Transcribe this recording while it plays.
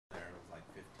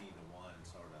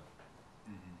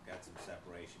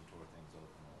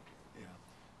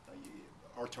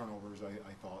our turnovers,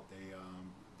 I thought they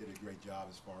did a great job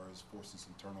as far as forcing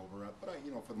some turnover up. But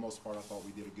you know, for the most part, I thought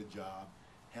we did a good job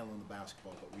handling the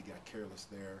basketball, but we got careless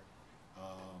there.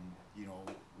 You know,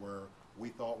 where we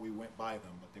thought we went by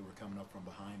them, but they were coming up from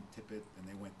behind, tip it, and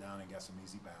they went down and got some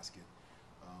easy basket.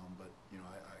 But you know,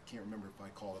 I can't remember if I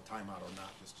called a timeout or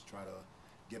not, just to try to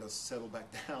get us settled back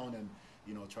down and,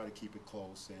 you know, try to keep it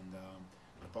close. And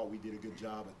I thought we did a good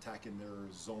job attacking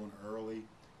their zone early,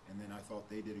 and then I thought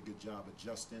they did a good job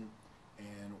adjusting.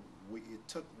 And we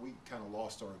kind of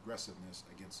lost our aggressiveness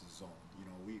against the zone. You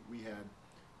know,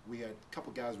 we had a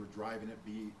couple guys were driving it,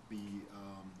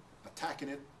 attacking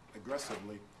it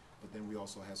aggressively, but then we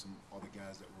also had some other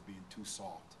guys that were being too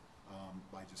soft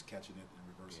by just catching it and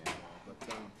reversing the ball.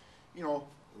 But you know,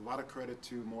 a lot of credit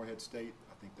to Morehead State.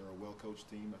 I think they're a well-coached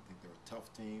team. I think they're a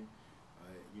tough team.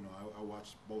 You know, I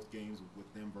watched both games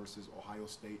with them versus Ohio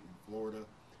State and Florida,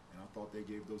 and I thought they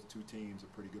gave those two teams a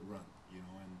pretty good run. You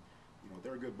know, and you know,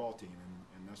 they're a good ball team,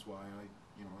 and that's why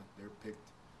you know, they're picked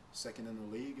second in the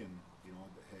league. And you know,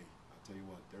 hey, I'll tell you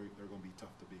what, they're going to be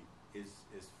tough to beat. Is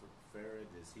Farrah,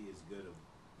 is he as good a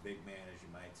big man as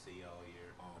you might see all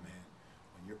year? Oh man,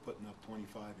 when you're putting up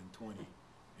 25 and 20,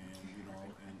 and you know,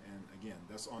 and again,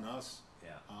 that's on us.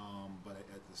 Yeah. But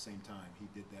at the same time, he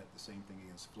did the same thing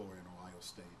against Florida and Ohio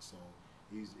State. So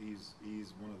he's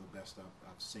one of the best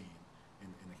I've seen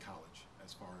in the college.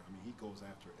 As far, I mean, he goes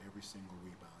after every single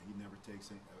rebound. He never takes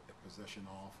a possession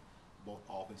off, both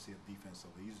offensive,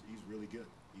 defensively. He's really good.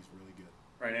 He's really good.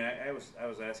 Right, and I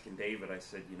was asking David. I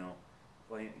said, you know,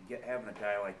 having a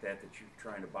guy like that you're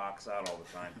trying to box out all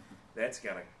the time, that's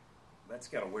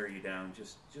gotta wear you down.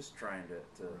 Just trying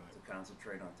to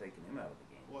concentrate on taking him out of the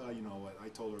game. Well, you know what? I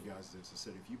told our guys this. I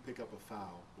said, if you pick up a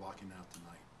foul blocking out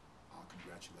tonight, I'll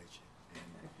congratulate you.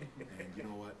 And you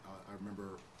know what? I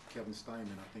remember Kevin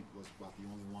Steinman, I think, was about the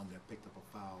only one that picked up a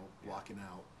foul blocking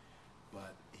out.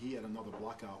 But he had another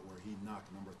block out where he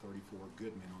knocked number 34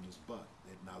 Goodman on his butt.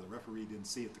 Now the referee didn't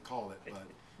see it to call it, but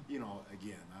you know,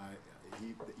 again,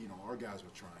 you know, our guys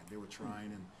were trying. They were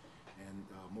trying, and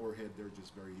Morehead, they're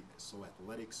just so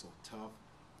athletic, so tough.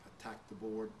 Attack the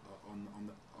board on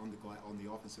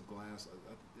the offensive glass.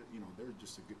 You know, they're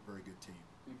just a very good team.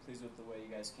 Are you pleased with the way you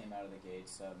guys came out of the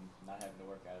gates, not having to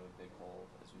work out of a big hole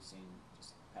as we've seen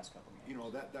just the past couple games? You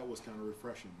know, that was kind of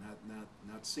refreshing.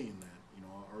 Not seeing that. You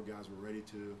know, our guys were ready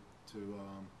to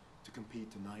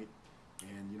compete tonight,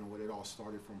 and you know what? It all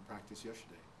started from practice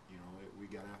yesterday. You know, we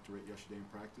got after it yesterday in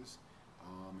practice,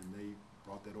 and they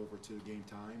brought that over to game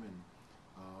time, and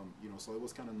you know, so it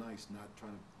was kind of nice not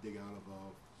trying to dig out of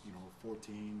a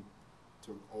 14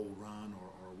 to 0 run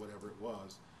or whatever it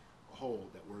was, a hole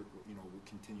that we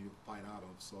continue to fight out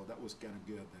of. So that was kind of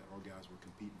good that our guys were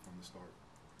competing from the start.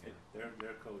 Yeah.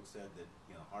 Their coach said that,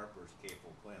 you know, Harper's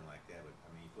capable of playing like that, but I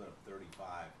mean, he put up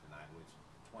 35 tonight, which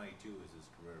 22 is his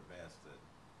career best.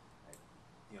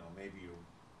 You know, maybe you're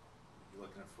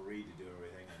looking at Fareed to do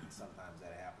everything, and sometimes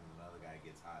that happens. Another guy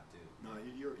gets hot too. No,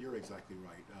 you're exactly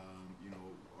right. You know,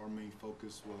 our main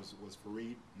focus was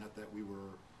Fareed. Not that we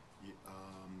were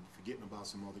forgetting about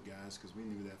some other guys, because we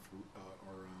knew that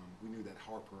we knew that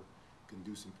Harper can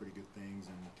do some pretty good things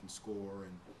and can score,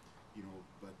 and you know,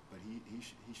 but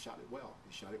he shot it well.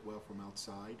 He shot it well from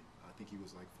outside. I think he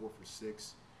was like 4 for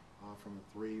 6 from the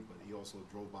 3, but he also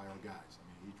drove by our guys. I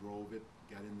mean, he drove it,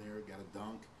 got in there, got a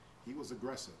dunk. He was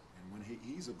aggressive, and when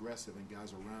he's aggressive and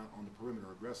guys around on the perimeter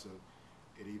are aggressive,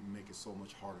 it even makes it so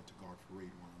much harder to guard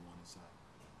Fareed one-on-one inside.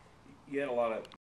 You had a lot of